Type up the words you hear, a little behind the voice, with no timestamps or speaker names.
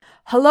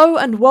Hello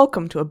and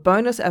welcome to a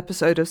bonus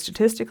episode of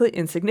Statistically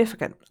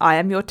Insignificant. I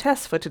am your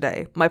Tess for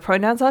today. My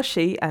pronouns are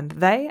she and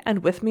they,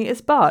 and with me is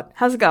Bart.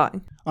 How's it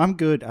going? I'm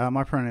good.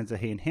 My pronouns are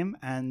he and him.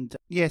 And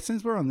yeah,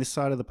 since we're on this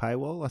side of the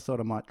paywall, I thought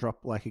I might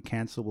drop like a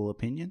cancelable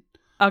opinion.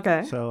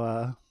 Okay.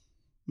 So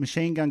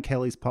Machine Gun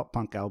Kelly's pop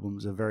punk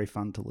albums are very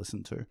fun to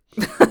listen to.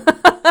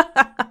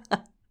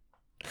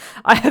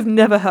 I have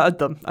never heard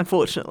them,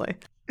 unfortunately.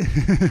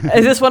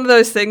 Is this one of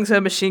those things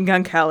where Machine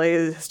Gun Kelly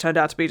has turned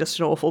out to be just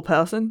an awful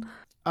person?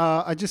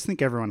 I just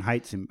think everyone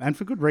hates him, and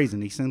for good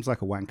reason. He seems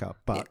like a wanker,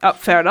 but...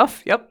 fair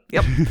enough. Yep.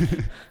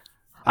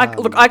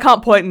 I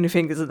can't point any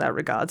fingers in that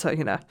regard, so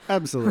you know.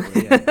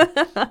 Absolutely,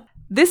 yeah.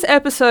 This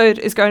episode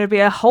is going to be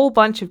a whole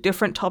bunch of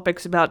different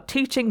topics about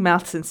teaching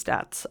maths and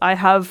stats. I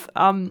have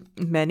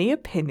many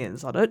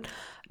opinions on it,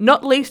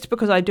 not least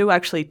because I do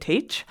actually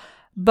teach,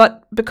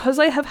 but because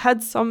I have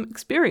had some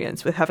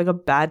experience with having a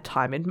bad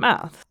time in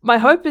math. My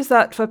hope is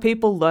that for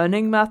people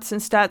learning maths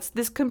and stats,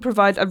 this can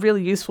provide a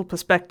really useful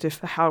perspective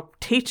for how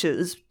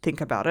teachers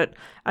think about it,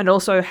 and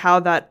also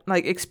how that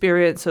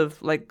experience of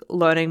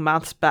learning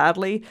maths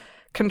badly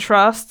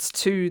contrasts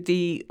to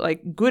the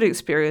good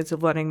experience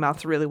of learning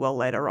maths really well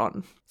later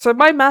on. So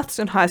my maths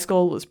in high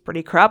school was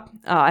pretty crap.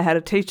 I had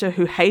a teacher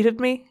who hated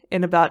me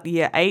in about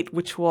year 8,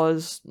 which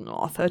was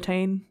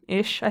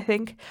 13-ish, I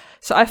think.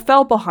 So I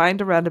fell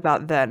behind around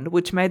about then,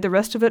 which made the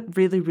rest of it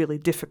really, really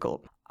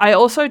difficult. I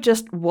also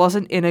just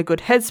wasn't in a good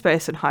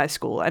headspace in high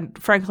school, and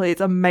frankly, it's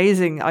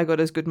amazing I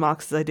got as good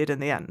marks as I did in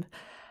the end.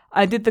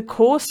 I did the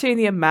core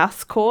senior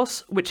maths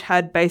course, which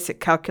had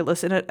basic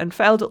calculus in it, and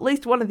failed at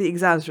least one of the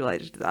exams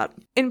related to that.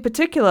 In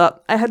particular,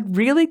 I had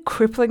really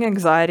crippling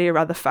anxiety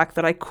around the fact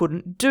that I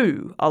couldn't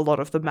do a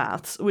lot of the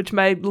maths, which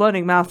made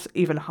learning maths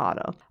even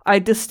harder. I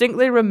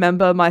distinctly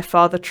remember my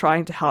father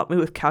trying to help me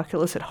with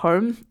calculus at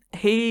home.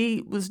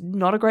 He was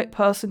not a great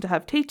person to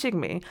have teaching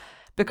me,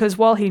 because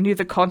while he knew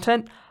the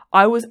content,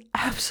 I was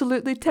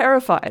absolutely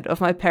terrified of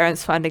my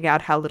parents finding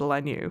out how little I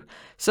knew.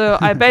 So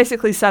I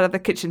basically sat at the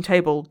kitchen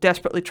table,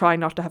 desperately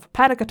trying not to have a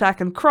panic attack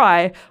and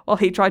cry while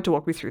he tried to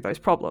walk me through those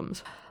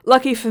problems.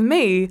 Lucky for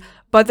me,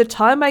 by the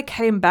time I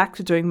came back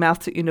to doing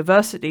maths at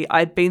university,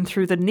 I'd been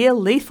through the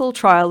near-lethal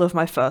trial of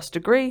my first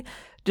degree,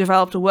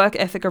 developed a work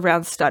ethic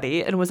around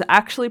study, and was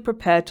actually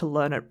prepared to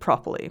learn it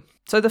properly.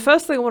 So the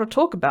first thing I want to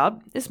talk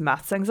about is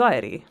maths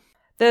anxiety.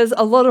 There's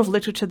a lot of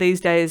literature these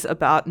days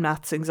about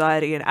maths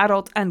anxiety in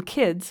adults and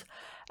kids,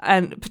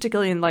 and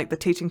particularly in the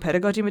teaching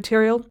pedagogy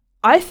material.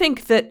 I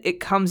think that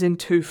it comes in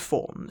two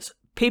forms.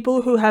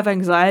 People who have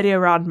anxiety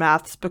around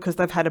maths because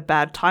they've had a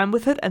bad time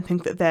with it and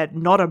think that they're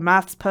not a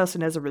maths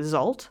person as a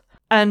result,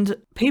 and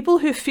people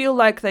who feel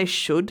like they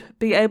should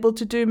be able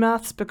to do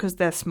maths because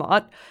they're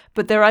smart,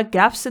 but there are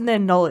gaps in their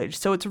knowledge,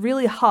 so it's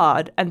really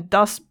hard and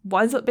thus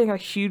winds up being a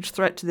huge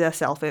threat to their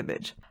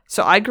self-image.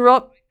 So I grew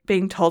up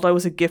being told I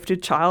was a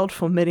gifted child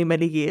for many,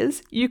 many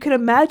years. You can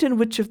imagine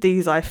which of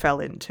these I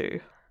fell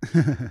into.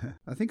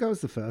 I think I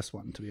was the first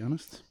one, to be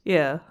honest.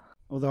 Yeah.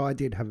 Although I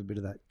did have a bit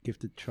of that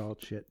gifted child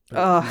shit.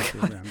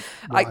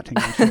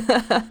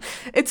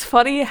 It's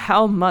funny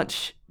how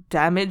much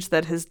damage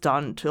that has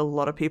done to a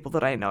lot of people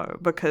that I know,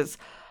 because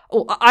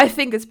I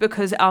think it's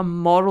because our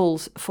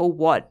models for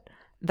what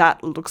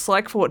that looks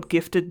like, for what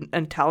gifted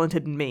and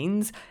talented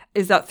means,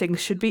 is that things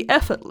should be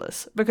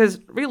effortless. Because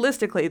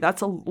realistically,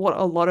 that's what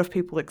a lot of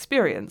people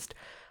experienced.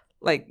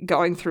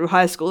 Going through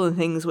high school and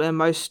things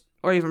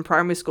or even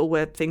primary school,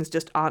 where things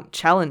just aren't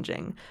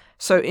challenging.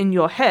 So in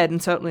your head,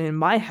 and certainly in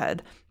my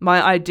head,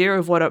 my idea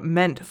of what it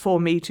meant for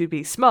me to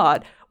be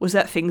smart was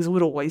that things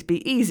would always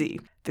be easy.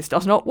 This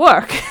does not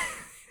work.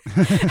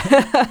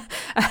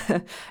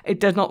 It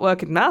did not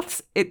work in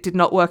maths. It did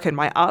not work in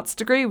my arts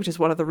degree, which is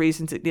one of the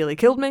reasons it nearly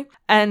killed me.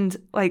 And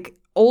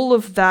all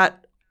of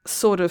that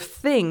sort of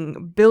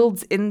thing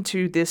builds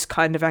into this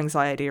kind of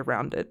anxiety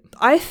around it.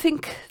 I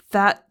think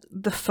that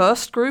the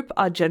first group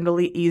are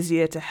generally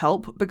easier to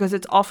help because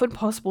it's often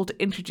possible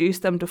to introduce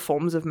them to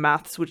forms of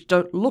maths which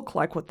don't look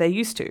like what they're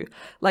used to.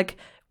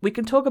 We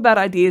can talk about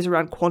ideas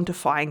around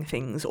quantifying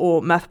things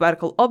or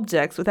mathematical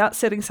objects without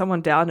setting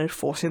someone down and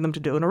forcing them to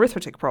do an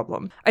arithmetic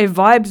problem. A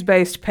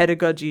vibes-based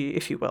pedagogy,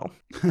 if you will.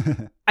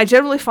 I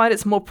generally find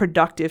it's more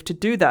productive to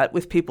do that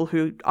with people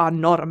who are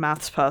not a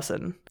maths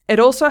person.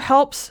 It also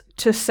helps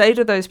to say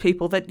to those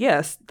people that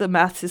yes, the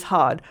maths is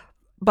hard,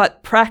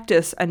 but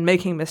practice and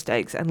making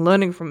mistakes and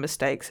learning from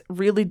mistakes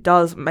really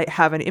does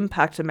have an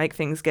impact to make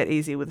things get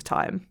easy with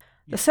time.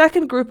 The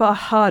second group are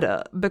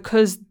harder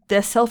because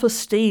their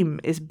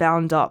self-esteem is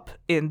bound up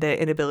in their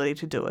inability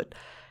to do it.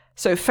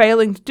 So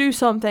failing to do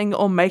something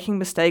or making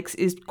mistakes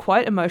is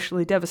quite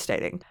emotionally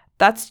devastating.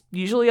 That's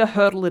usually a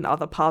hurdle in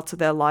other parts of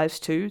their lives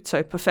too,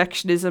 so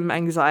perfectionism,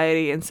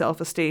 anxiety, and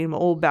self-esteem are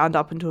all bound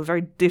up into a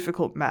very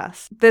difficult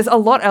mess. There's a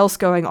lot else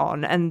going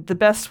on, and the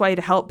best way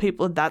to help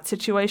people in that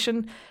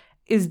situation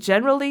is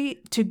generally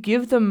to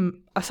give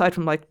them, aside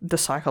from the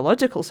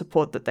psychological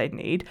support that they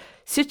need,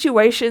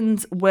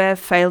 situations where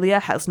failure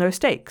has no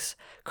stakes.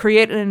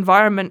 Create an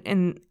environment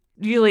in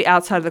usually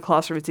outside of the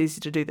classroom, it's easy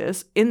to do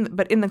this,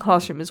 but in the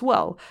classroom as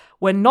well,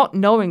 when not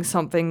knowing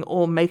something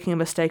or making a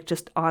mistake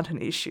just aren't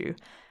an issue.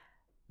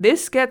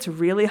 This gets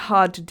really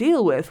hard to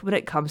deal with when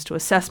it comes to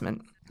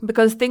assessment,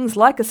 because things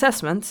like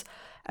assessments,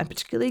 and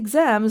particularly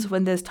exams,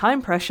 when there's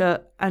time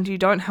pressure and you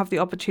don't have the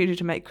opportunity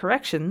to make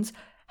corrections,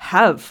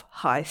 have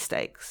high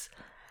stakes.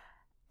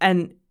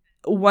 And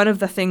one of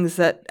the things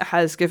that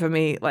has given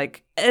me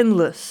like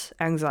endless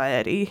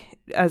anxiety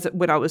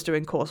when I was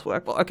doing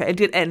coursework, well, okay, it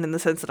did end in the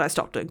sense that I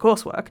stopped doing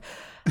coursework,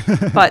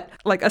 but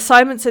like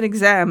assignments and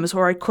exams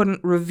where I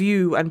couldn't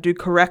review and do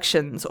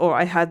corrections, or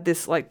I had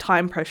this like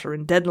time pressure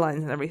and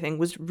deadlines and everything,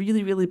 was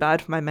really, really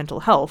bad for my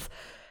mental health,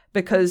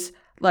 because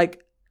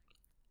like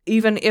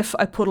even if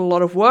I put a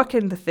lot of work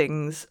into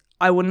things,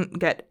 I wouldn't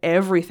get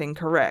everything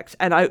correct.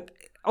 And I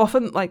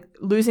often, like,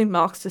 losing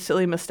marks to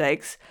silly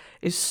mistakes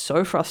is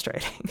so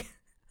frustrating.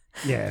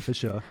 Yeah, for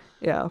sure.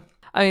 Yeah.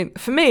 I mean,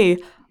 for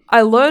me,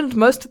 I learned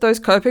most of those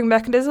coping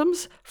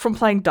mechanisms from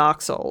playing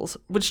Dark Souls,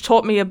 which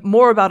taught me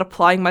more about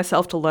applying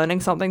myself to learning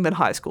something than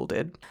high school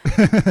did.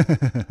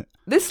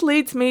 This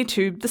leads me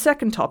to the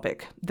second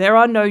topic. There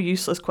are no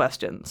useless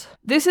questions.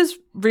 This is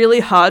really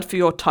hard for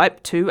your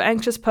type 2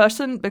 anxious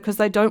person because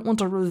they don't want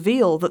to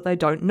reveal that they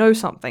don't know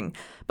something.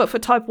 But for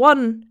type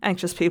 1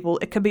 anxious people,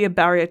 it can be a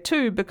barrier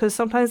too, because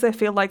sometimes they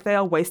feel like they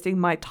are wasting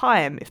my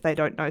time if they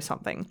don't know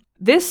something.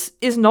 This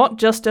is not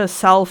just a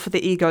salve for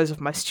the egos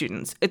of my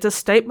students. It's a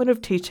statement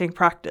of teaching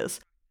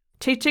practice.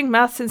 Teaching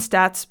maths and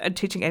stats, and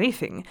teaching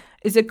anything,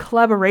 is a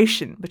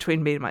collaboration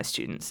between me and my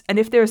students. And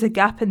if there is a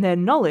gap in their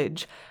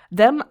knowledge,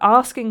 them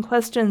asking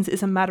questions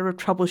is a matter of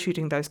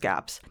troubleshooting those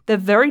gaps. They're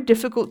very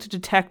difficult to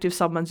detect if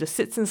someone just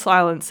sits in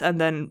silence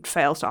and then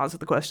fails to answer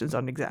the questions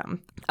on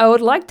exam. I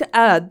would like to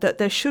add that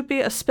there should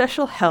be a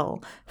special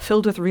hell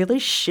filled with really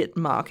shit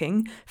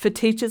marking for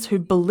teachers who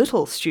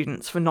belittle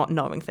students for not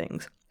knowing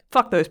things.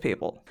 Fuck those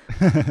people.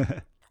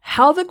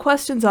 How the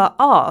questions are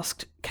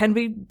asked can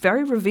be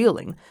very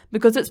revealing,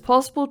 because it's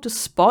possible to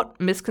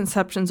spot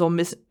misconceptions or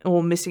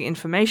missing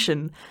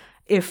information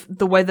if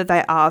the way that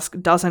they ask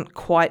doesn't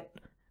quite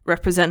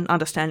represent an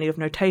understanding of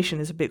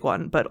notation is a big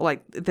one. But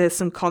like there's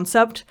some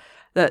concept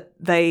that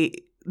they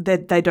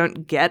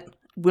don't get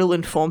will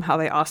inform how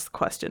they ask the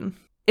question.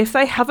 If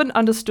they haven't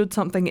understood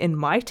something in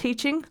my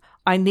teaching,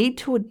 I need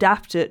to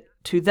adapt it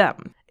to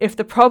them. If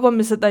the problem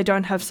is that they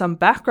don't have some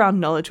background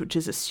knowledge which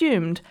is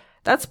assumed,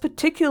 that's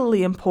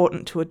particularly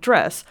important to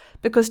address,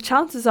 because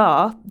chances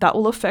are that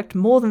will affect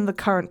more than the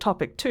current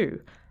topic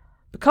too.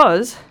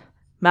 Because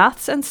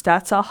maths and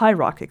stats are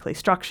hierarchically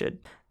structured.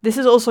 This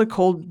is also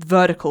called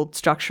vertical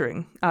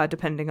structuring,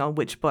 depending on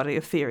which body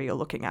of theory you're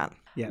looking at.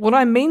 Yep. What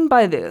I mean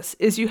by this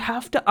is you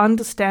have to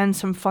understand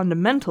some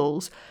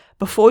fundamentals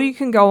before you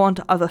can go on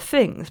to other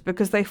things,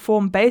 because they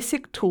form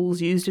basic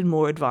tools used in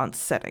more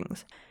advanced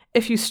settings.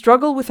 If you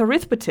struggle with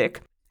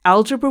arithmetic,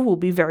 algebra will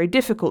be very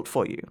difficult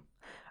for you.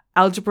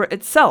 Algebra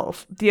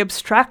itself, the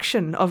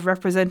abstraction of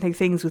representing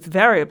things with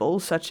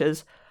variables such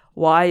as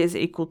y is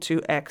equal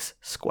to x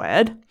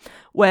squared,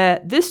 where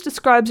this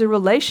describes a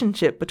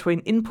relationship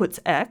between inputs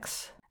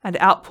x and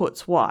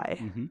outputs y.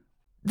 Mm-hmm.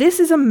 This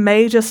is a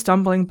major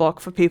stumbling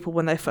block for people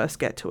when they first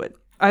get to it.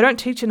 I don't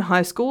teach in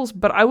high schools,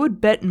 but I would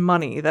bet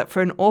money that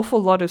for an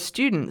awful lot of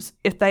students,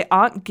 if they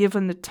aren't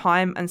given the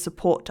time and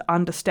support to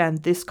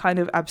understand this kind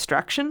of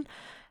abstraction,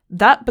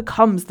 that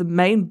becomes the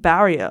main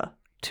barrier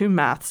to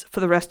maths for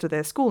the rest of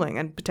their schooling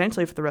and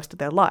potentially for the rest of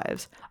their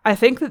lives. I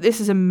think that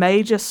this is a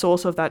major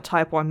source of that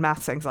type 1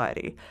 maths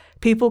anxiety.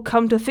 People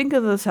come to think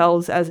of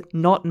themselves as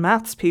not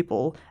maths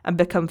people and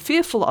become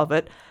fearful of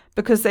it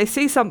because they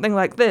see something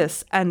like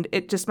this and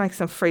it just makes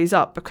them freeze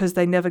up because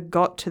they never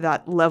got to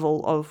that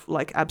level of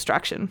like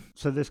abstraction.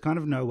 So there's kind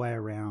of no way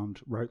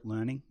around rote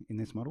learning in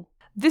this model?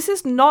 This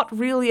is not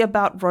really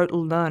about rote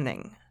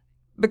learning.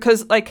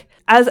 Because, like,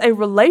 as a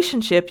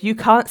relationship, you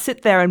can't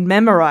sit there and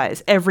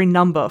memorize every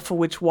number for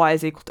which y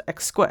is equal to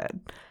x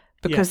squared,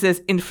 because there's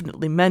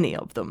infinitely many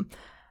of them.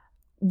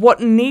 What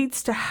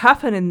needs to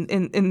happen,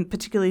 in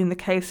particularly in the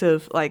case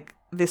of, like,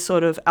 this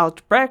sort of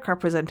algebraic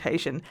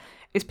representation,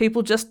 is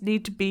people just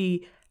need to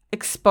be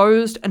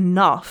exposed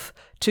enough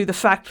to the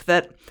fact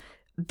that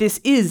this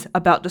is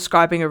about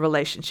describing a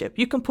relationship.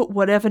 You can put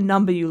whatever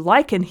number you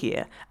like in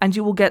here, and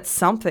you will get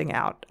something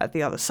out at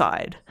the other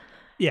side.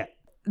 Yeah.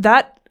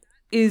 That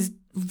is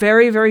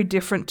very, very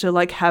different to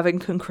like having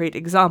concrete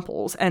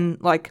examples. And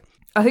like,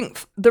 I think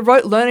the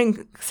rote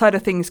learning side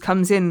of things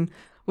comes in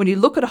when you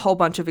look at a whole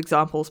bunch of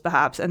examples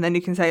perhaps, and then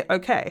you can say,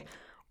 okay,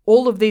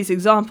 all of these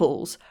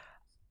examples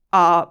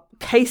are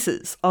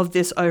cases of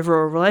this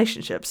overall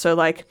relationship. So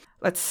like,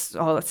 let's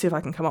see if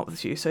I can come up with a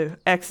few. So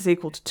x is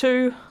equal to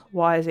 2,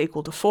 y is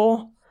equal to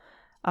 4,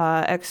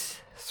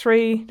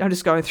 x3, I'm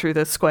just going through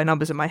the square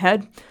numbers in my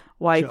head,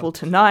 y equal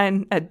to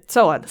 9, and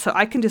so on. So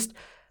I can just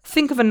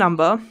think of a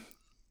number,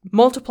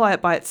 multiply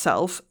it by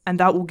itself, and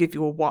that will give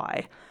you a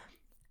y.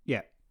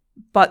 Yeah.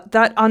 But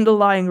that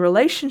underlying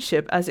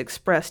relationship, as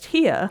expressed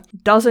here,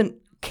 doesn't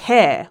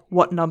care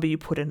what number you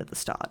put in at the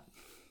start.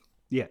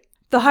 Yeah.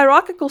 The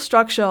hierarchical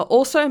structure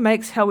also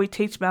makes how we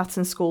teach maths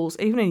in schools,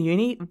 even in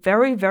uni,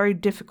 very, very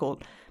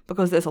difficult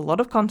because there's a lot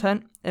of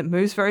content, it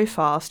moves very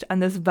fast,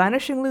 and there's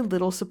vanishingly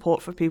little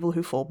support for people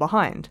who fall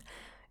behind.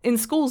 In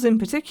schools in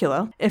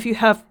particular, if you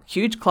have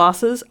huge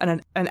classes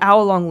and an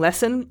hour-long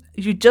lesson,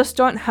 you just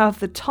don't have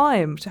the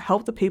time to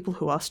help the people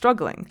who are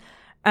struggling.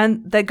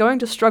 And they're going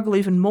to struggle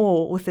even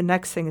more with the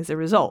next thing as a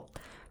result.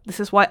 This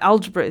is why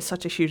algebra is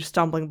such a huge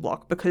stumbling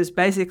block, because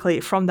basically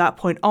from that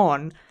point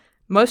on,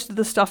 most of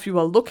the stuff you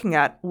are looking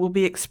at will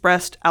be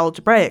expressed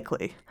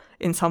algebraically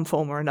in some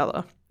form or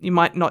another. You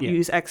might not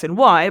use x and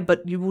y,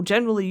 but you will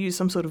generally use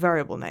some sort of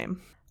variable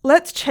name.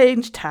 Let's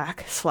change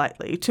tack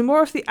slightly to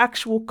more of the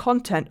actual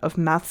content of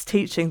maths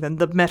teaching than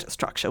the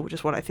metastructure, which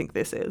is what I think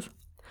this is.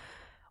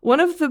 One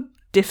of the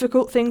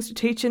difficult things to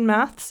teach in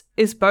maths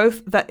is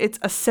both that it's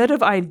a set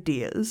of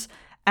ideas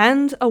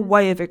and a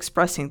way of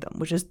expressing them,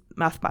 which is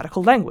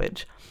mathematical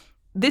language.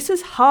 This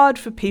is hard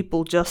for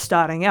people just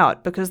starting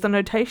out because the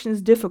notation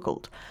is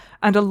difficult,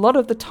 and a lot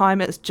of the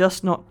time it's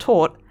just not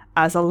taught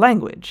as a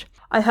language.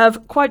 I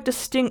have quite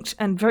distinct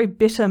and very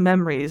bitter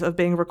memories of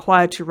being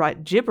required to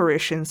write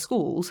gibberish in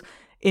schools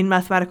in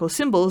mathematical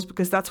symbols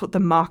because that's what the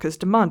markers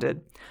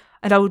demanded,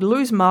 and I would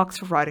lose marks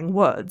for writing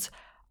words.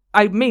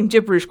 I mean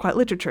gibberish quite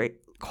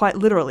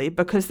literally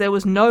because there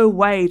was no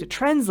way to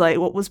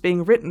translate what was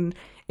being written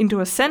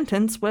into a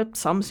sentence where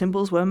some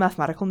symbols were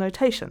mathematical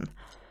notation.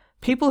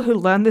 People who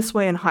learn this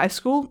way in high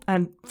school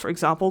and, for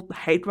example,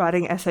 hate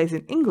writing essays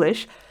in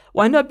English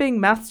wind up being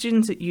math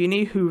students at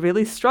uni who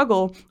really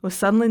struggle with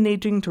suddenly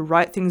needing to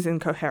write things in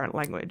coherent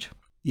language.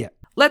 Yeah.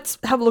 Let's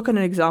have a look at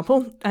an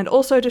example, and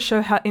also to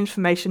show how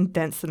information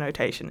dense the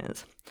notation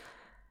is.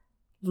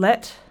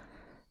 Let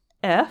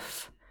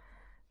f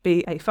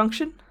be a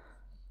function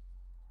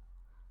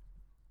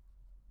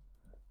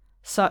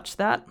such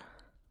that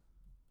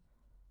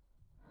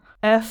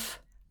f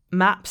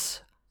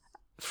maps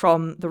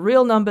from the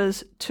real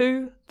numbers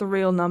to the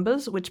real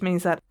numbers, which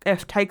means that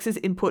f takes as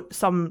input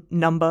some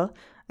number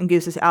and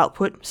gives as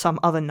output some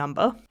other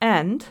number,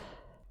 and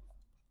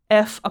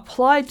f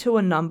applied to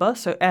a number,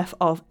 so f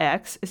of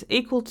x, is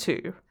equal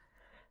to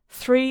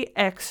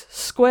 3x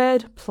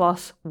squared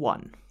plus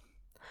 1.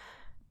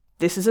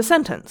 This is a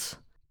sentence.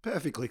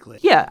 Perfectly clear.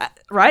 Yeah,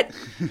 right?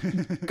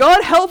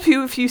 God help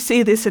you if you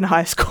see this in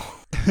high school.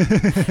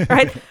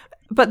 Right?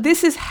 But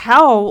this is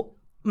how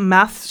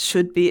maths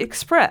should be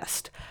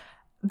expressed.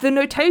 The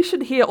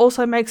notation here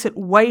also makes it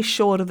way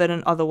shorter than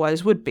it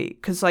otherwise would be,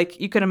 because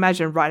you can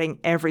imagine writing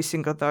every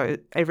single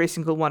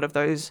one of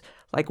those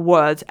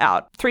words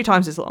out 3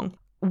 times as long.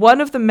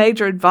 One of the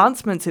major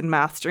advancements in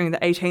maths during the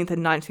 18th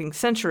and 19th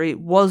century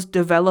was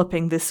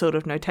developing this sort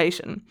of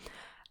notation.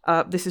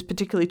 This is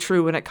particularly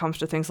true when it comes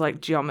to things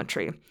like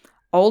geometry.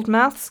 Old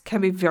maths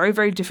can be very,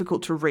 very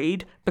difficult to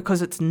read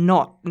because it's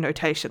not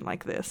notation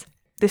like this.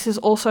 This is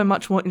also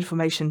much more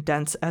information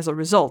dense as a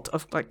result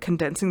of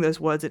condensing those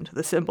words into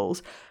the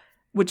symbols,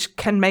 which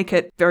can make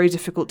it very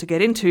difficult to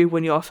get into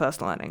when you're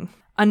first learning.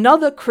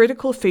 Another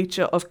critical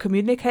feature of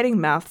communicating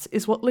maths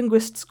is what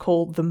linguists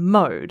call the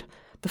mode,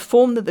 the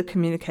form that the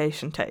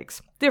communication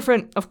takes.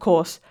 Different, of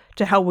course,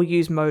 to how we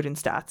use mode in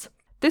stats.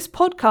 This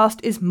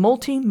podcast is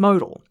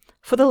multimodal.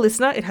 For the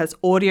listener, it has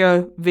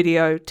audio,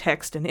 video,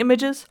 text, and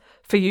images.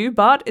 For you,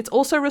 Bart, it's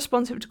also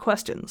responsive to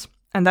questions.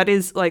 And that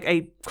is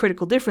a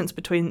critical difference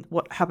between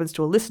what happens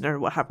to a listener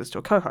and what happens to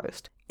a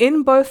co-host.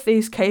 In both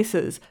these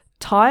cases,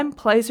 time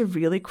plays a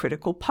really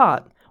critical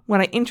part when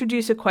I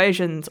introduce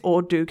equations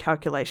or do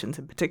calculations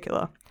in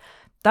particular.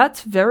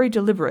 That's very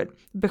deliberate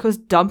because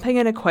dumping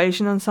an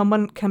equation on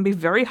someone can be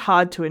very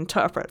hard to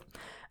interpret,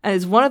 and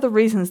is one of the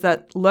reasons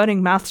that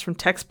learning maths from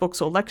textbooks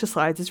or lecture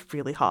slides is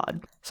really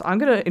hard. So I'm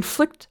going to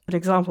inflict an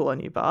example on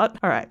you, Bart.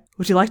 All right,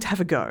 would you like to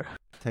have a go?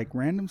 Take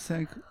random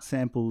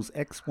samples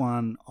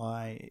x1,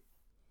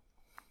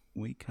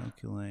 we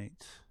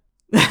calculate.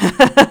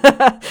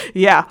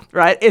 Yeah,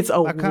 right. It's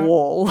a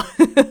wall.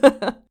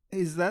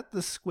 Is that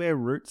the square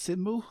root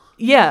symbol?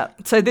 Yeah.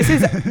 So this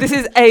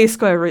is a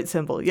square root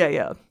symbol.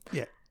 Yeah.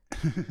 Yeah.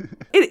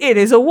 It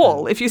is a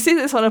wall. If you see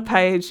this on a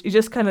page, you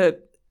just kind of.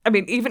 I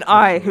mean, even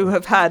I, who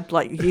have had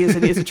years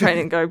and years of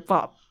training, go,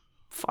 "Oh,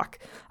 fuck.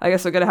 I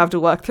guess we're going to have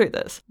to work through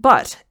this."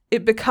 But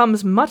it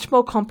becomes much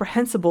more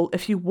comprehensible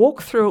if you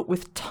walk through it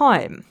with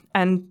time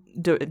and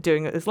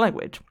doing it as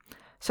language.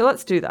 So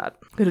let's do that.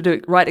 I'm going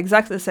to write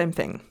exactly the same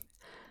thing.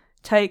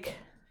 Take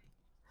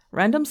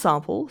random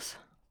samples,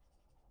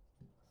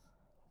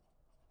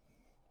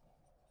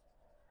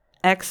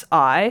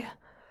 xi,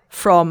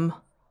 from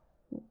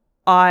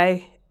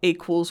I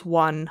equals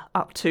 1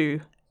 up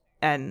to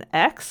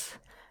nx,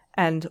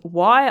 and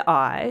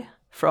yi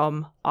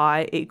from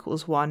I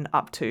equals 1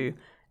 up to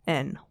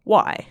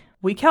ny.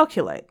 We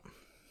calculate.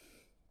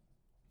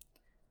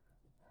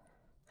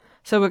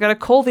 So we're going to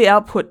call the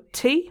output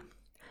t,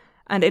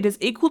 and it is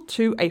equal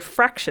to a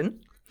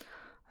fraction.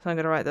 So I'm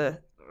going to write the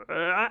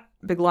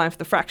big line for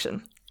the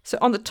fraction. So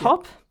on the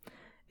top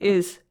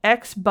is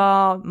x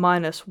bar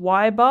minus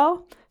y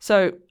bar.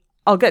 So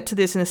I'll get to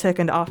this in a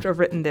second after I've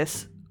written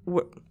this.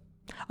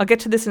 I'll get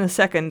to this in a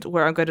second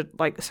where I'm going to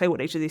like say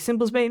what each of these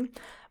symbols mean,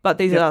 but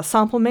these are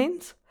sample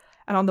means,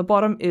 and on the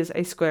bottom is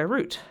a square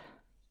root.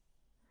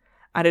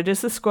 And it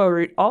is the square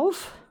root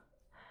of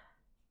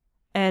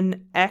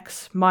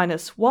nx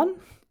minus 1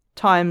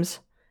 times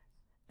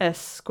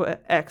x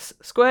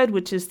squared,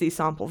 which is the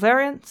sample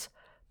variance,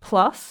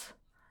 plus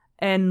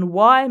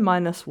ny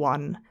minus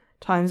 1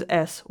 times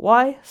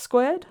sy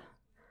squared,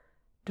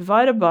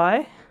 divided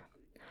by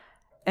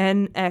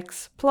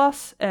nx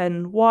plus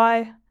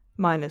ny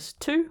minus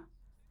 2,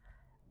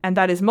 and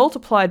that is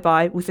multiplied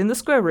by, within the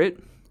square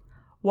root,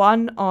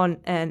 1 on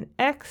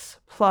nx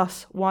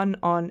plus 1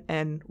 on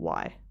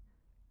ny.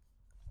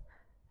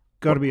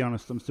 Gotta be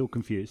honest, I'm still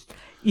confused.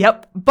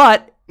 Yep,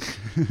 but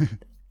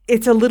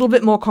it's a little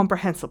bit more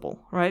comprehensible,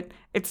 right?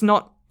 It's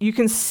not, you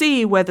can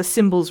see where the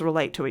symbols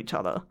relate to each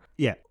other.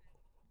 Yeah.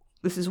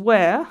 This is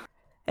where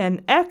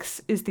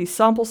nx is the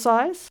sample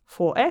size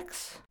for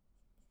x,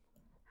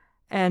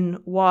 and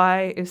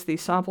y is the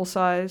sample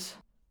size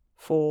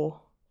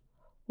for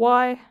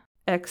y,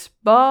 x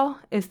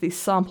bar is the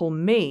sample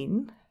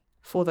mean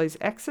for those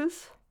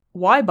x's,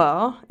 y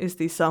bar is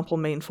the sample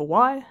mean for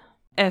y,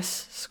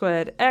 s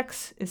squared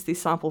x is the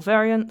sample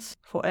variance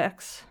for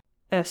x,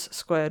 s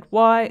squared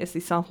y is the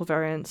sample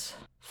variance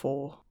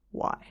for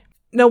y.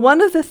 Now,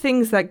 one of the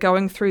things that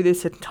going through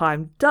this in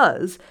time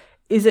does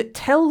is it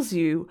tells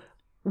you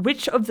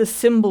which of the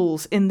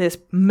symbols in this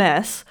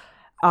mess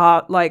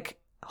are like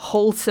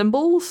whole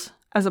symbols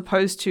as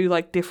opposed to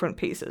like different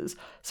pieces.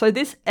 So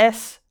this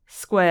s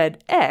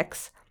squared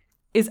x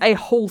is a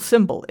whole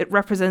symbol. It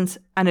represents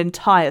an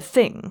entire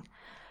thing.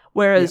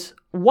 Whereas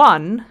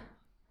 1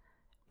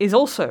 is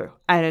also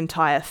an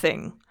entire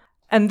thing.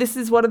 And this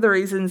is one of the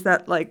reasons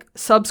that like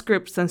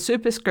subscripts and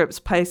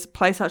superscripts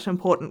play such an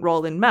important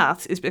role in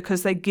maths, is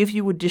because they give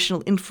you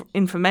additional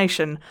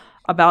information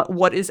about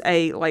what is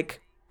a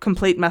like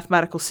complete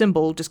mathematical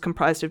symbol just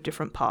comprised of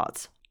different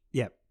parts.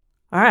 Yep.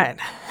 All right.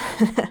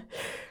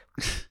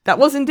 That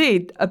was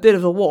indeed a bit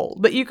of a wall.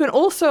 But you can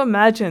also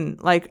imagine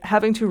like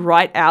having to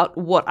write out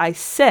what I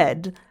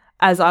said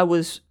as I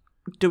was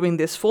doing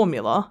this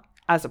formula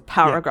as a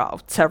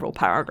paragraph, several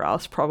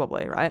paragraphs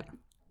probably, right?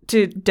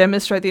 To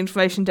demonstrate the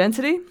information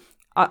density,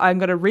 I'm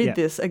going to read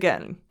this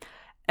again.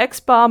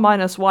 X bar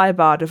minus y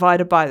bar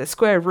divided by the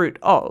square root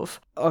of,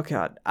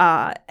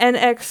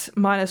 nx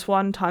minus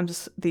 1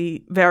 times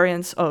the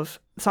variance of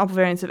sample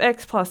variance of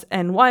x plus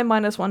ny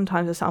minus 1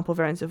 times the sample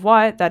variance of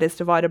y, that is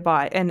divided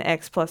by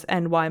nx plus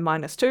ny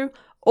minus 2.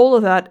 All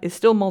of that is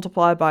still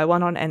multiplied by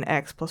 1 on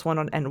nx plus 1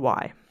 on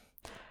ny.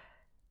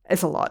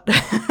 It's a lot.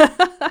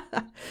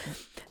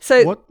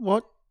 So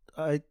what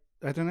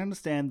I don't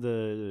understand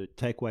the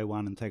takeaway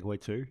 1 and takeaway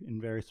 2 in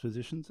various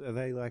positions. Are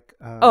they like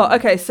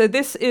okay, so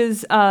this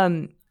is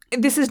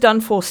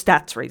done for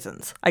stats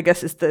reasons, I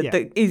guess is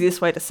the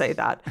easiest way to say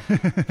that.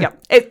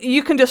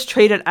 You can just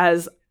treat it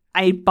as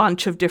a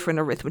bunch of different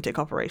arithmetic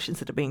operations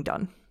that are being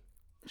done.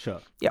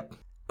 Sure. Yep.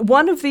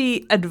 One of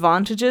the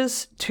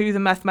advantages to the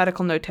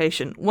mathematical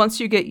notation, once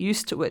you get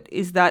used to it,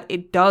 is that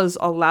it does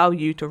allow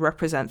you to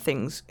represent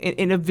things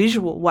in a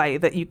visual way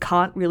that you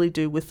can't really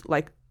do with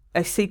like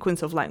a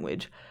sequence of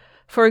language.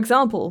 For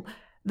example,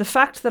 the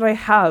fact that I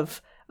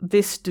have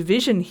this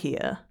division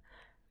here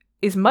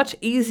is much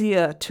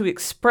easier to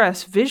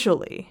express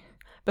visually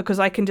because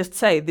I can just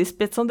say this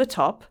bit's on the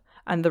top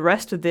and the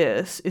rest of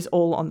this is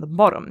all on the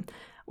bottom.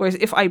 Whereas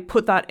if I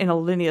put that in a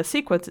linear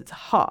sequence, it's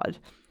hard.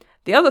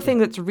 The other thing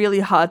that's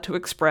really hard to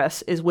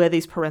express is where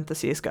these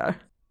parentheses go.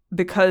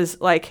 Because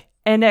like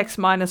nx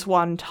minus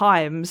 1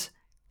 times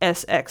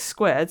sx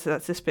squared, so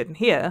that's this bit in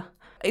here,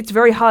 it's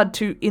very hard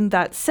to, in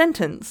that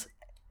sentence,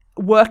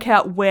 work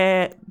out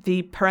where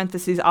the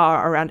parentheses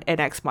are around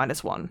nx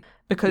minus 1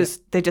 because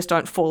they just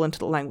don't fall into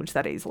the language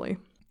that easily.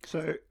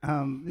 So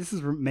this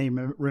is me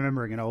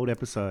remembering an old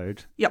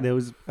episode. Yep. There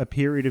was a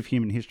period of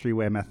human history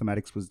where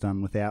mathematics was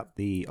done without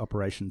the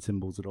operation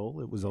symbols at all.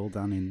 It was all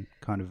done in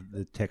kind of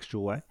the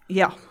textual way.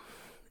 Yeah.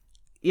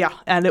 Yeah,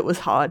 and it was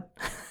hard.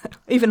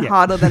 Even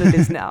harder than it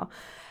is now.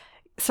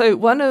 So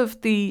one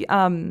of the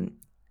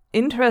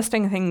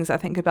interesting things I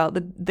think about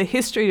the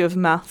history of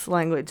maths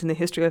language and the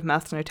history of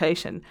maths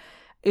notation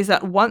is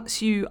that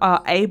once you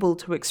are able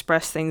to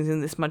express things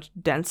in this much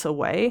denser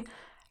way,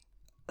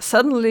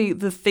 suddenly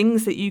the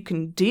things that you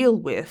can deal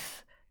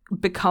with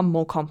become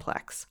more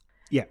complex.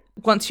 Yeah.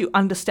 Once you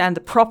understand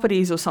the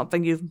properties of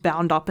something you've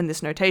bound up in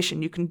this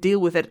notation, you can deal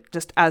with it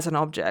just as an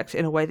object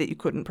in a way that you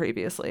couldn't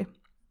previously.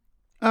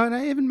 Oh, and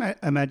I even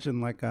imagine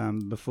like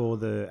before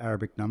the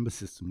Arabic number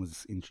system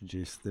was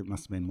introduced, it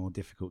must have been more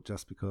difficult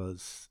just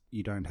because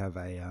you don't have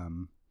a...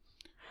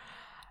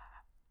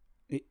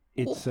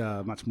 It's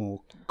much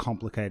more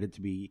complicated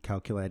to be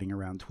calculating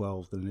around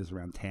 12 than it is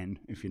around 10,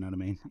 if you know what I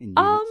mean, in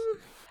units.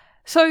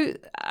 So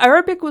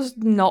Arabic was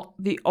not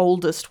the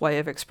oldest way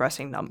of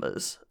expressing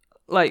numbers.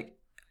 Like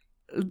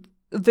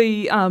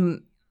the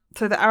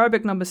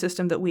Arabic number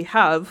system that we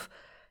have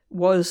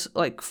was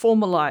like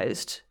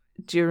formalized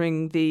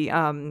during the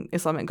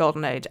Islamic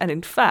Golden Age, and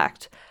in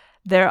fact,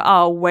 there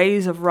are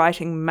ways of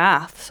writing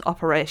maths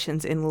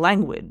operations in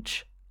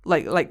language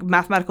like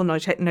mathematical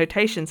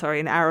notation,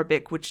 in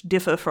Arabic, which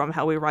differ from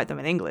how we write them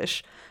in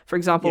English. For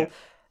example,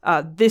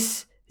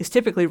 this is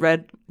typically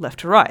read left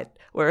to right,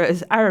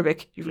 whereas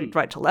Arabic you read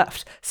right to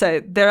left.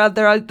 So there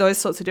are those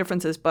sorts of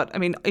differences. But I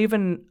mean,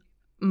 even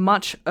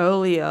much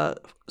earlier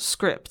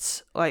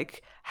scripts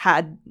like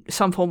had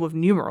some form of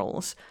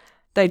numerals.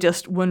 They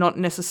just were not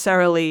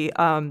necessarily.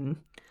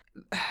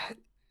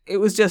 It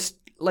was just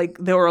like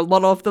there were a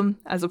lot of them,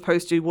 as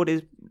opposed to what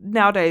is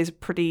nowadays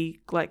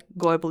pretty like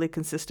globally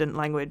consistent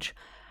language,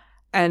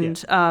 and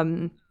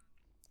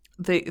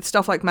the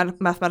stuff like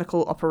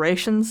mathematical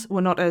operations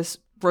were not as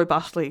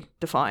robustly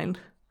defined.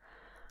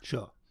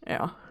 Sure.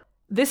 Yeah.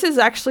 This is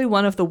actually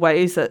one of the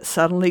ways that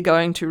suddenly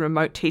going to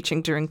remote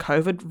teaching during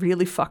COVID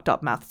really fucked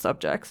up math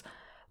subjects.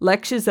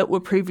 Lectures that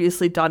were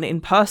previously done in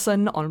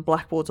person on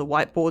blackboards or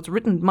whiteboards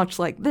written much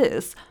like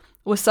this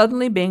were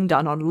suddenly being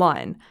done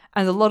online,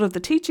 and a lot of the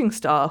teaching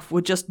staff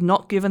were just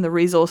not given the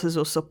resources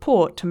or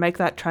support to make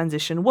that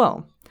transition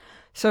well.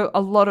 So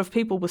a lot of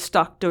people were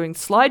stuck doing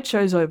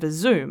slideshows over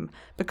Zoom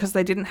because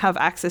they didn't have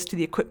access to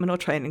the equipment or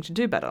training to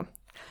do better.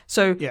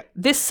 So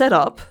this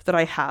setup that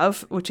I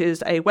have, which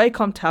is a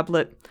Wacom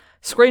tablet,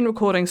 screen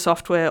recording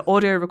software,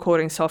 audio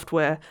recording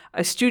software,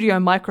 a studio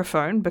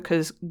microphone,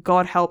 because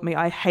God help me,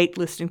 I hate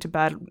listening to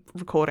bad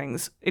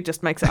recordings. It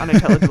just makes it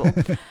unintelligible.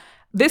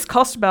 This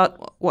cost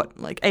about,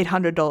 like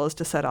 $800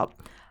 to set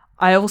up.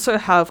 I also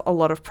have a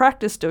lot of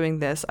practice doing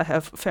this. I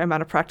have a fair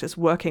amount of practice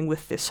working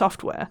with this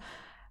software.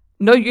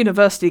 No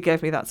university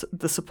gave me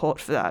the support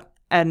for that.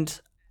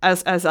 And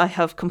as I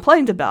have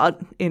complained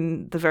about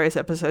in the various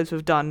episodes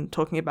we've done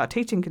talking about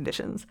teaching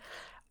conditions,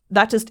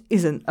 that just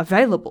isn't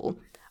available.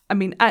 I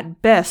mean,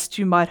 at best,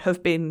 you might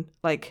have been,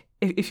 like,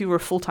 if you were a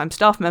full-time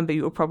staff member,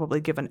 you were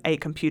probably given a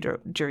computer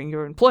during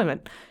your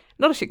employment.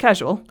 Not if you're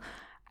casual.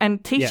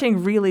 And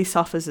teaching really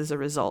suffers as a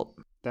result.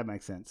 That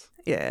makes sense.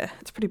 Yeah,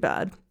 it's pretty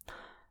bad.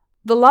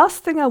 The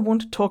last thing I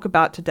want to talk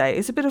about today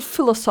is a bit of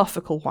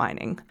philosophical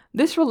whining.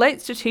 This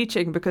relates to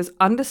teaching because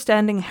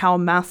understanding how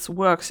maths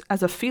works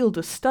as a field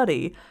of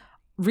study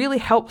really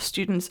helps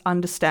students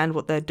understand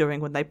what they're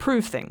doing when they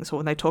prove things or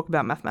when they talk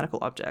about mathematical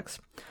objects,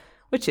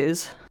 which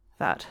is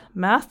that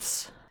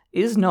maths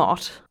is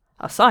not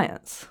a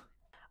science.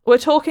 We're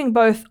talking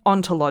both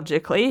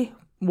ontologically,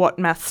 what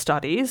math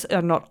studies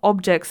are not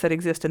objects that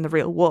exist in the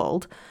real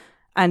world,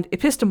 and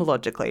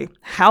epistemologically,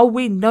 how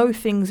we know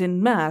things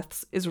in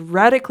maths is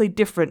radically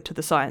different to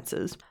the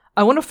sciences.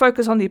 I want to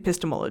focus on the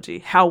epistemology,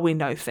 how we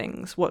know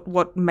things,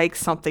 what makes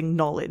something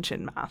knowledge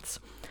in maths.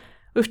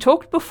 We've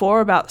talked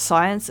before about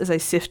science as a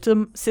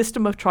system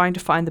of trying to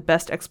find the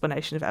best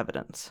explanation of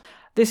evidence.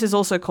 This is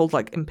also called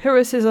like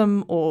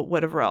empiricism or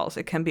whatever else.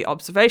 It can be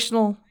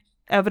observational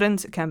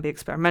evidence, it can be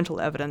experimental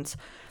evidence.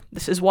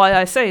 This is why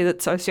I say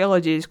that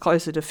sociology is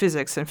closer to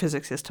physics than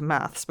physics is to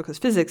maths, because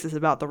physics is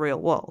about the real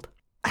world.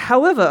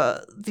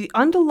 However, the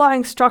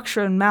underlying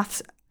structure in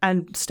maths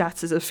and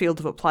stats as a field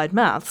of applied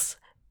maths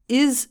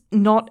is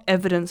not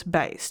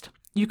evidence-based.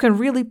 You can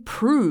really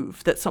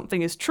prove that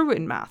something is true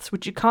in maths,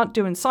 which you can't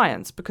do in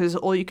science, because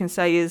all you can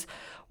say is,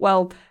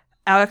 well,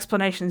 our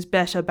explanation is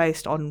better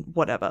based on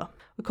whatever.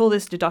 We call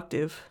this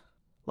deductive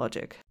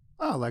logic.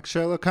 Oh, like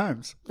Sherlock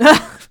Holmes.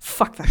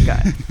 Fuck that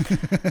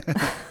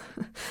guy.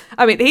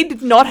 I mean, he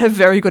did not have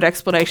very good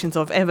explanations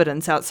of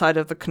evidence outside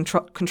of the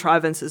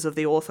contrivances of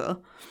the author.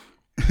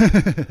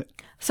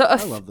 So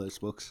I love those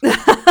books.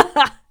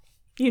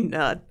 You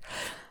nerd.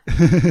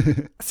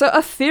 So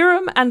a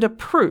theorem and a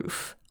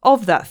proof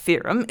of that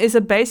theorem is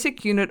a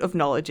basic unit of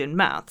knowledge in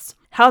maths.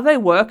 How they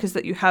work is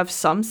that you have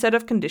some set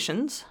of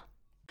conditions,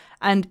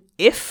 and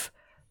if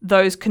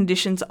those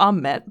conditions are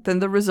met, then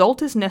the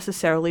result is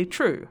necessarily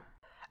true.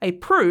 A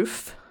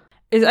proof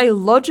is a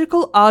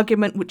logical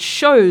argument which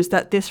shows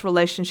that this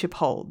relationship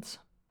holds.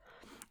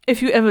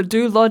 If you ever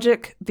do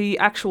logic, the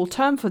actual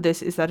term for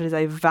this is that it is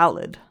a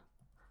valid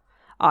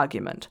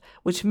argument,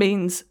 which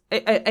means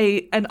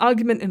an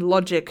argument in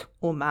logic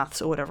or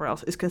maths or whatever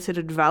else is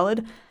considered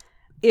valid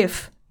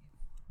if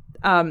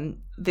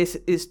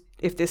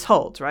this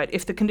holds, right?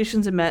 If the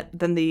conditions are met,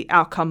 then the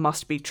outcome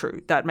must be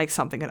true. That makes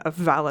something a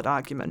valid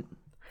argument.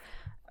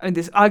 And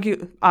this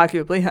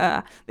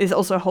arguably, this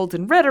also holds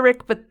in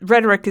rhetoric, but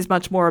rhetoric is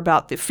much more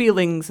about the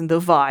feelings and the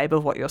vibe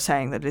of what you're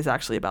saying than it is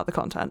actually about the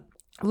content.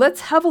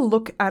 Let's have a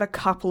look at a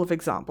couple of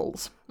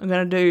examples. I'm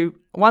going to do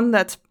one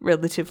that's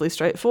relatively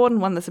straightforward and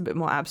one that's a bit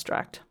more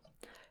abstract.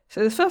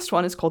 So the first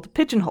one is called the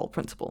pigeonhole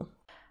principle.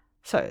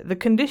 So the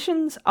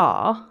conditions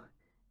are,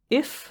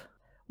 if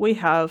we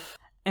have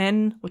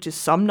n, which is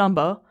some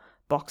number,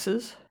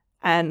 boxes,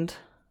 and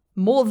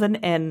more than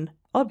n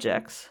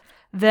objects,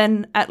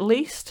 then at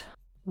least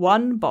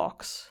one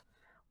box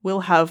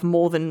will have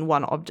more than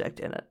one object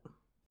in it.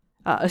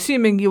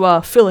 Assuming you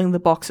are filling the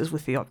boxes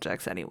with the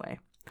objects anyway.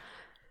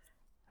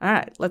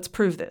 Alright, let's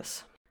prove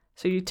this.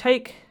 So you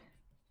take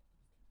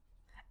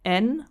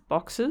n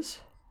boxes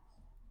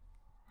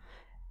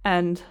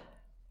and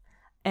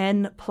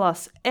n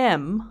plus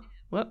m,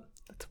 whoop,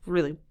 that's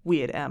really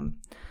weird m,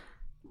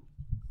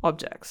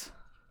 objects.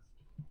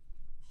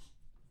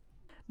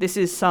 This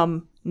is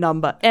some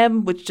number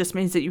m, which just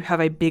means that you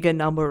have a bigger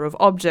number of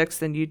objects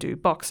than you do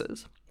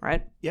boxes,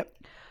 right? Yep.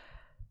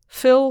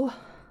 Fill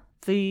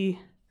the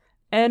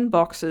n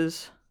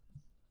boxes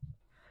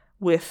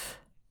with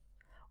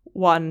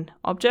one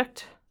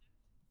object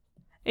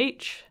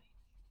each,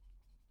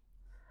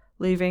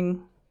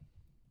 leaving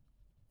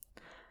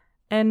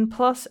n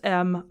plus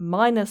m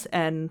minus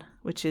n,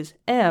 which is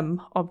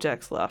m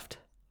objects left.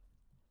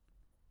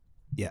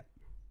 Yeah.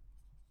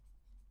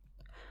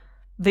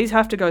 These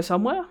have to go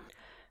somewhere.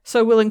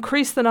 So we'll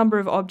increase the number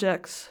of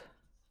objects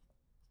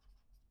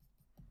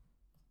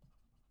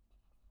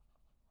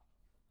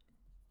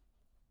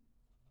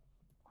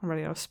I'm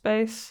running out of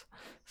space.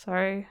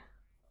 Sorry.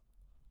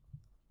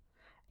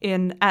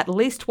 In at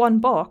least one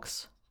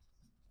box.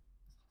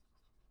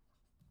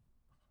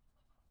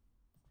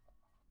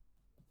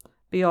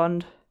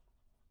 Beyond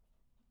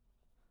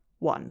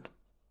 1.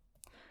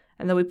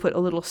 And then we put a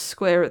little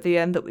square at the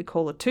end that we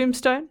call a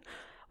tombstone,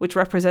 which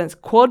represents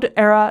quod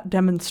era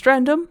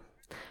demonstrandum,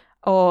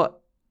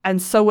 and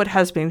so it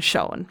has been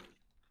shown,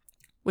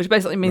 which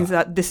basically means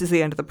that this is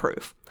the end of the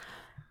proof.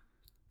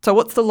 So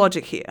what's the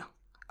logic here?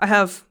 I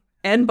have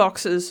n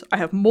boxes, I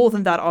have more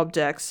than that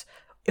objects.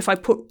 If I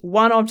put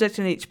one object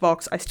in each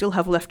box, I still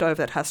have leftover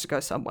that has to go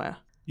somewhere.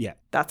 Yeah.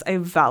 That's a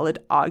valid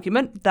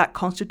argument. That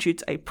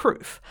constitutes a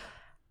proof,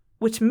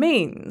 which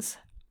means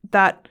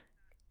that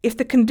if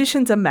the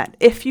conditions are met,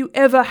 if you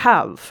ever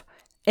have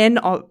n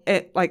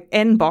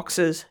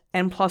boxes,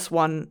 n plus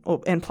one,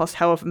 or n plus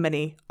however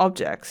many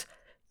objects,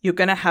 you're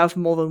going to have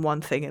more than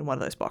one thing in one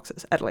of those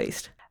boxes, at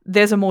least.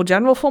 There's a more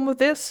general form of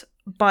this,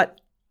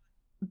 but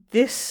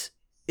this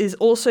is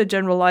also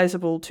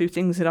generalizable to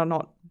things that are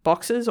not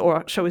boxes,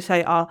 or shall we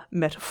say are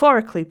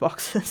metaphorically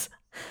boxes.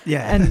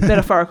 Yeah. And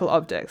metaphorical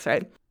objects,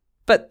 right?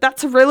 But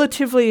that's a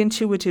relatively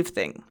intuitive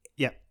thing.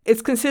 Yeah.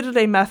 It's considered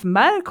a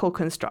mathematical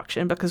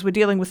construction because we're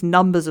dealing with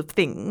numbers of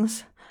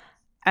things,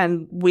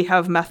 and we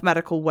have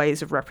mathematical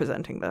ways of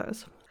representing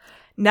those.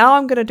 Now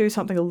I'm going to do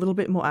something a little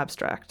bit more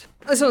abstract.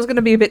 This one's going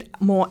to be a bit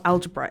more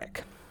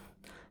algebraic.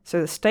 So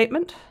the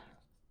statement,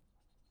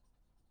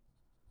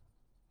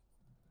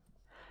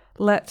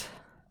 let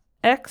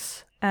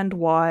x and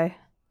y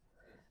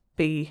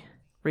be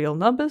real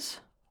numbers.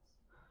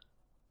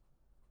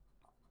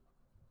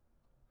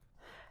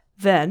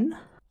 Then,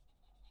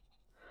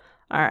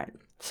 alright,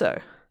 so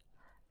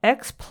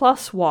x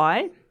plus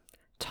y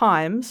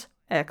times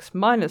x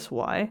minus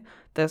y,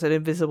 there's an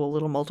invisible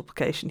little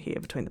multiplication here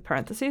between the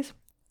parentheses,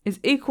 is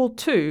equal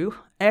to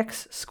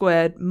x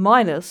squared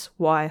minus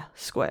y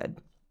squared.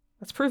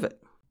 Let's prove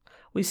it.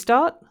 We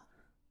start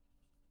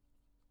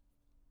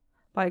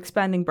by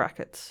expanding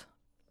brackets.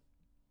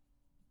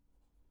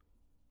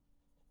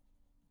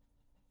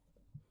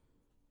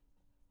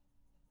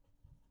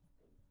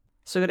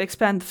 So we're going to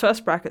expand the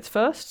first brackets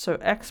first. So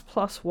x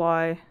plus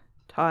y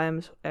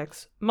times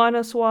x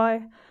minus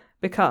y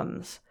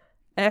becomes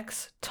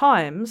x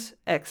times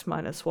x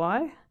minus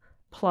y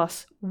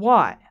plus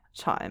y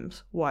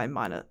times y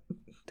minus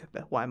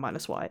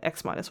y,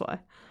 x minus y.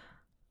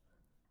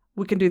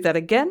 We can do that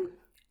again.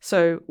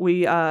 So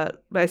we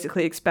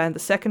basically expand the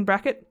second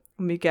bracket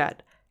and we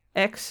get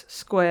x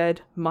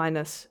squared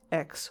minus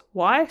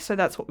xy. So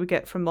that's what we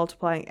get from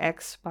multiplying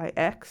x by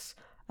x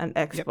and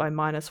x by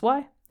minus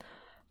y.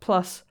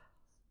 Plus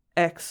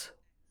yx,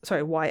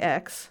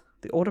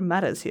 the order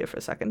matters here for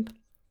a second,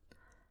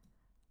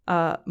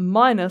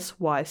 minus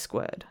y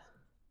squared.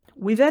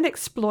 We then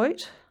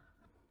exploit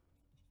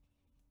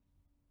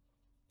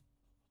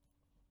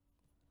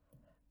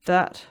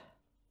that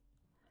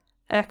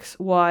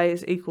xy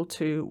is equal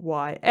to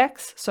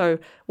yx. So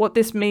what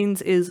this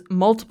means is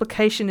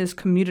multiplication is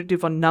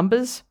commutative on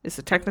numbers. It's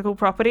a technical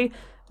property.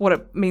 What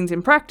it means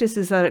in practice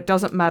is that it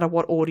doesn't matter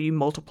what order you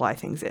multiply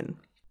things in.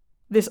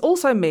 This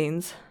also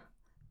means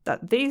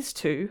that these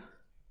two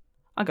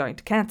are going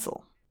to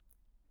cancel.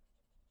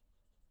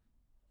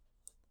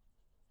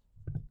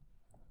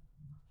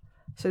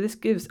 So this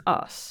gives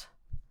us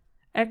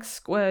x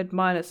squared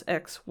minus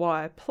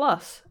xy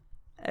plus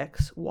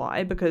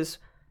xy, because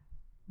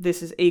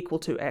this is equal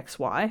to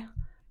xy,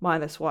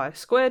 minus y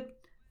squared.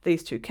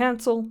 These two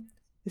cancel.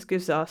 This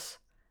gives us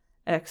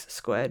x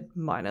squared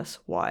minus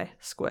y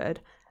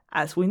squared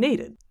as we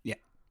needed. Yeah.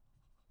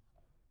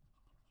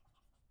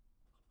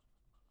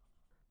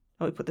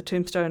 And we put the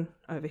tombstone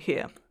over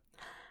here.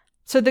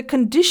 So the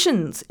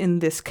conditions in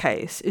this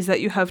case is that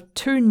you have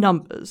two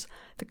numbers.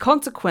 The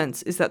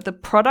consequence is that the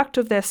product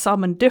of their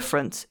sum and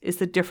difference is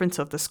the difference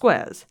of the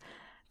squares.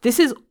 This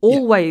is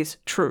always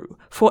true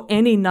for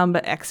any number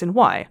x and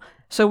y.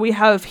 So we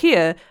have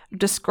here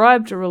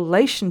described a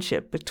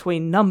relationship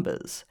between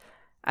numbers,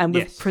 and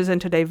we've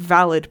presented a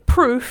valid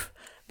proof,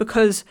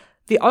 because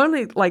the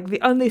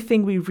only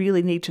thing we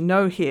really need to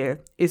know here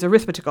is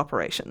arithmetic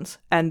operations,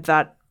 and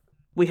that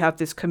we have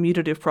this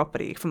commutative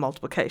property for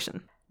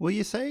multiplication. Well,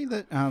 you say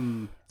that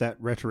that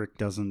rhetoric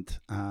isn't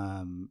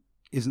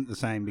the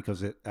same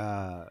because it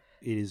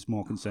is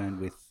more concerned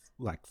with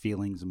like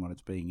feelings and what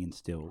it's being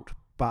instilled.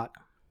 But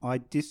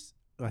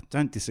I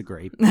don't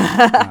disagree.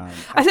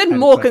 I said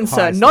more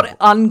concerned, not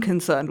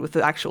unconcerned with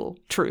the actual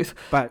truth.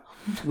 But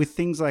with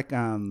things like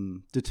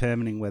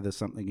determining whether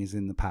something is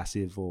in the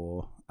passive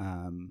or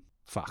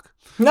fuck.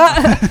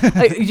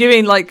 You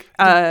mean like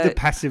the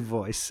passive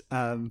voice?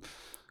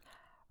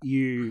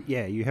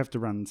 You have to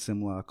run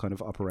similar kind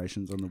of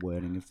operations on the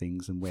wording of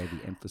things and where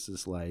the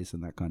emphasis lays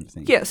and that kind of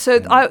thing. Yeah, so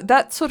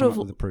that sort of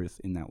with the proof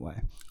in that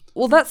way.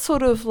 Well, that's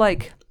sort of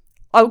like,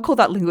 I would call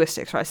that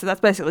linguistics, right? So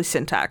that's basically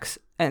syntax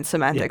and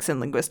semantics and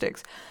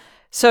linguistics.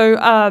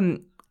 So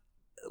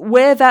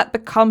where that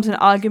becomes an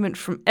argument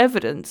from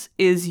evidence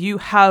is you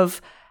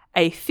have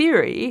a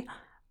theory,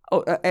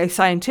 or a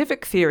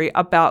scientific theory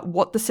about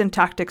what the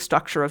syntactic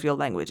structure of your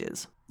language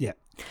is. Yeah.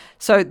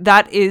 So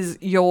that is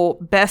your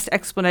best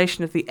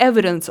explanation of the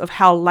evidence of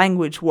how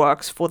language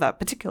works for that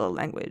particular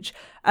language.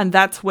 And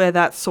that's where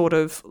that sort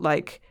of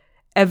like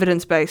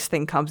evidence-based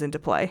thing comes into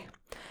play.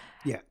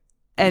 Yeah.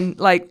 And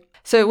like,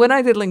 so when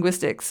I did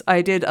linguistics,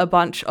 I did a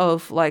bunch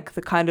of like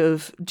the kind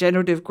of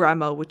generative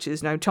grammar, which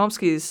is Noam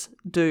Chomsky's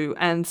do,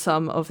 and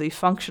some of the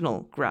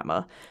functional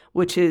grammar,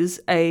 which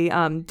is a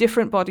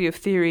different body of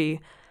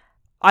theory.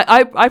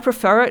 I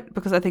prefer it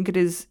because I think it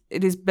is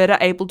better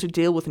able to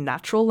deal with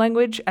natural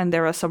language, and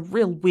there are some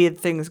real weird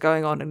things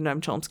going on in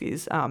Noam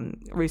Chomsky's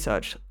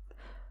research.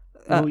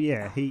 Well,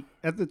 yeah, he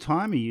at the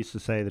time he used to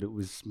say that it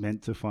was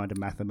meant to find a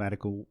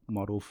mathematical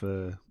model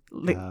for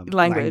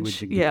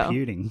language and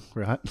computing,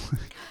 right?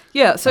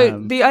 Yeah, so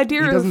the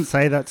idea he doesn't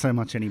say that so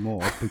much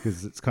anymore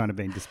because it's kind of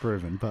been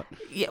disproven, but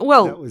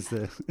that was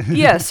the...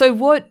 yeah, so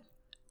what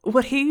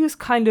he was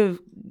kind of...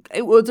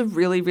 It was a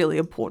really, really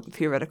important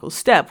theoretical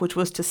step, which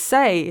was to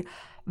say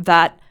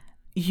that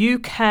you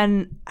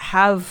can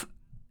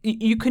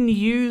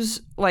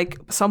use like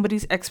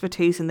somebody's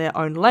expertise in their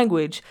own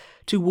language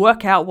to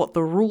work out what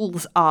the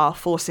rules are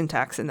for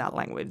syntax in that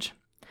language.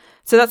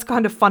 So that's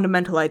kind of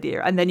fundamental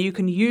idea. And then you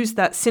can use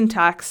that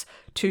syntax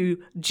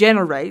to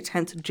generate,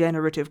 hence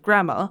generative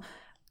grammar,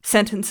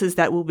 sentences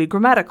that will be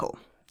grammatical.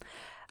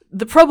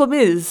 The problem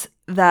is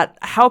that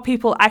how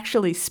people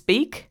actually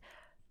speak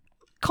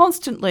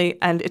constantly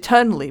and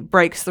eternally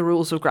breaks the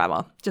rules of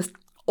grammar, just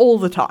all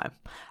the time.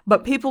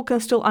 But people can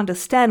still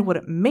understand what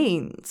it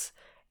means.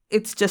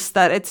 It's just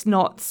that it's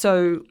not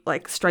so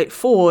like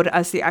straightforward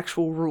as the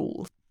actual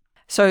rules.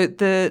 So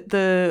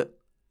the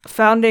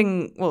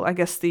founding, well, I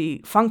guess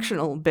the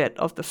functional bit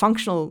of the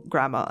functional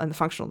grammar and the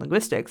functional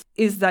linguistics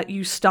is that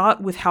you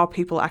start with how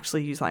people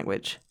actually use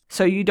language.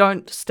 So you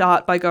don't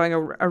start by going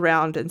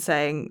around and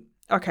saying,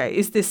 okay,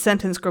 is this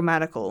sentence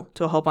grammatical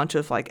to a whole bunch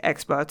of like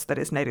experts that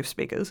is native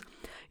speakers?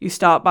 You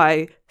start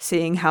by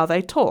seeing how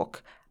they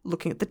talk,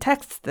 looking at the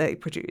texts they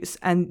produce,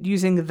 and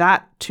using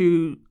that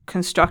to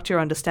construct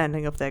your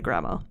understanding of their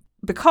grammar.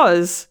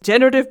 Because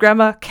generative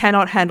grammar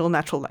cannot handle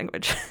natural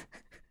language,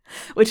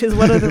 which is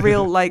one of the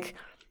real like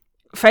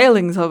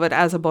failings of it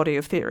as a body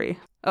of theory.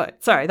 Oh,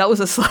 sorry, that was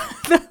a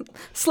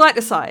slight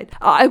aside.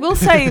 I will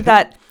say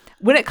that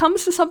when it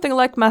comes to something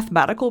like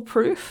mathematical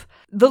proof,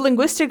 the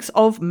linguistics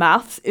of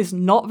maths is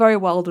not very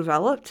well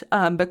developed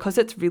because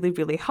it's really,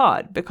 really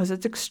hard, because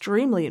it's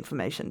extremely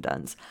information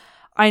dense.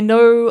 I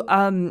know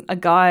a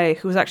guy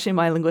who was actually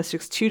my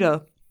linguistics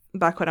tutor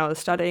back when I was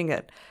studying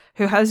it,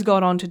 who has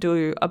gone on to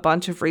do a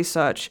bunch of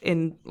research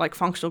in like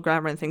functional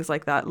grammar and things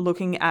like that,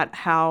 looking at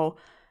how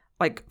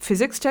like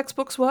physics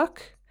textbooks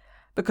work,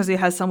 because he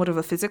has somewhat of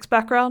a physics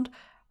background.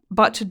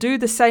 But to do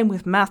the same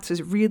with maths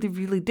is really,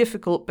 really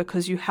difficult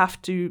because you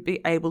have to be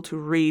able to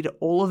read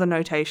all of the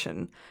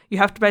notation. You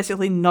have to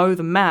basically know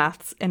the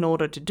maths in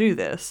order to do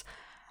this.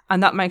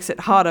 And that makes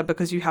it harder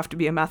because you have to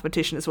be a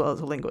mathematician as well as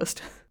a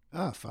linguist.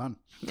 Oh, fun.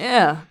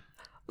 Yeah.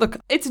 Look,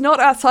 it's not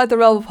outside the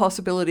realm of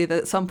possibility that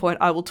at some point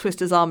I will twist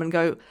his arm and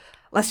go,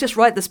 let's just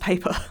write this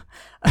paper.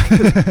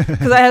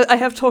 Because I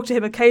have talked to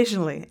him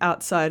occasionally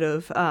outside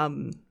of,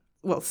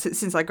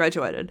 since I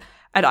graduated.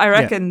 And I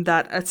reckon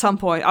that at some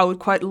point I would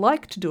quite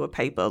like to do a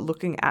paper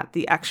looking at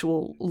the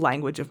actual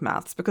language of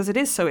maths, because it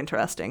is so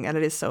interesting and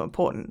it is so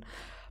important.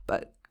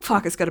 But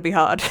fuck, it's going to be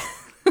hard.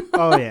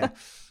 Oh, yeah.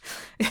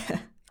 Yeah.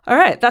 All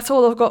right, that's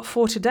all I've got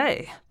for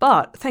today.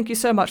 But thank you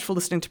so much for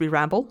listening to me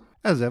ramble.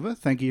 As ever,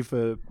 thank you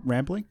for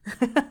rambling.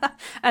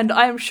 And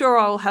I am sure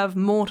I'll have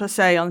more to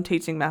say on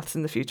teaching maths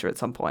in the future at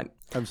some point.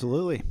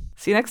 Absolutely.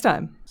 See you next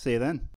time. See you then.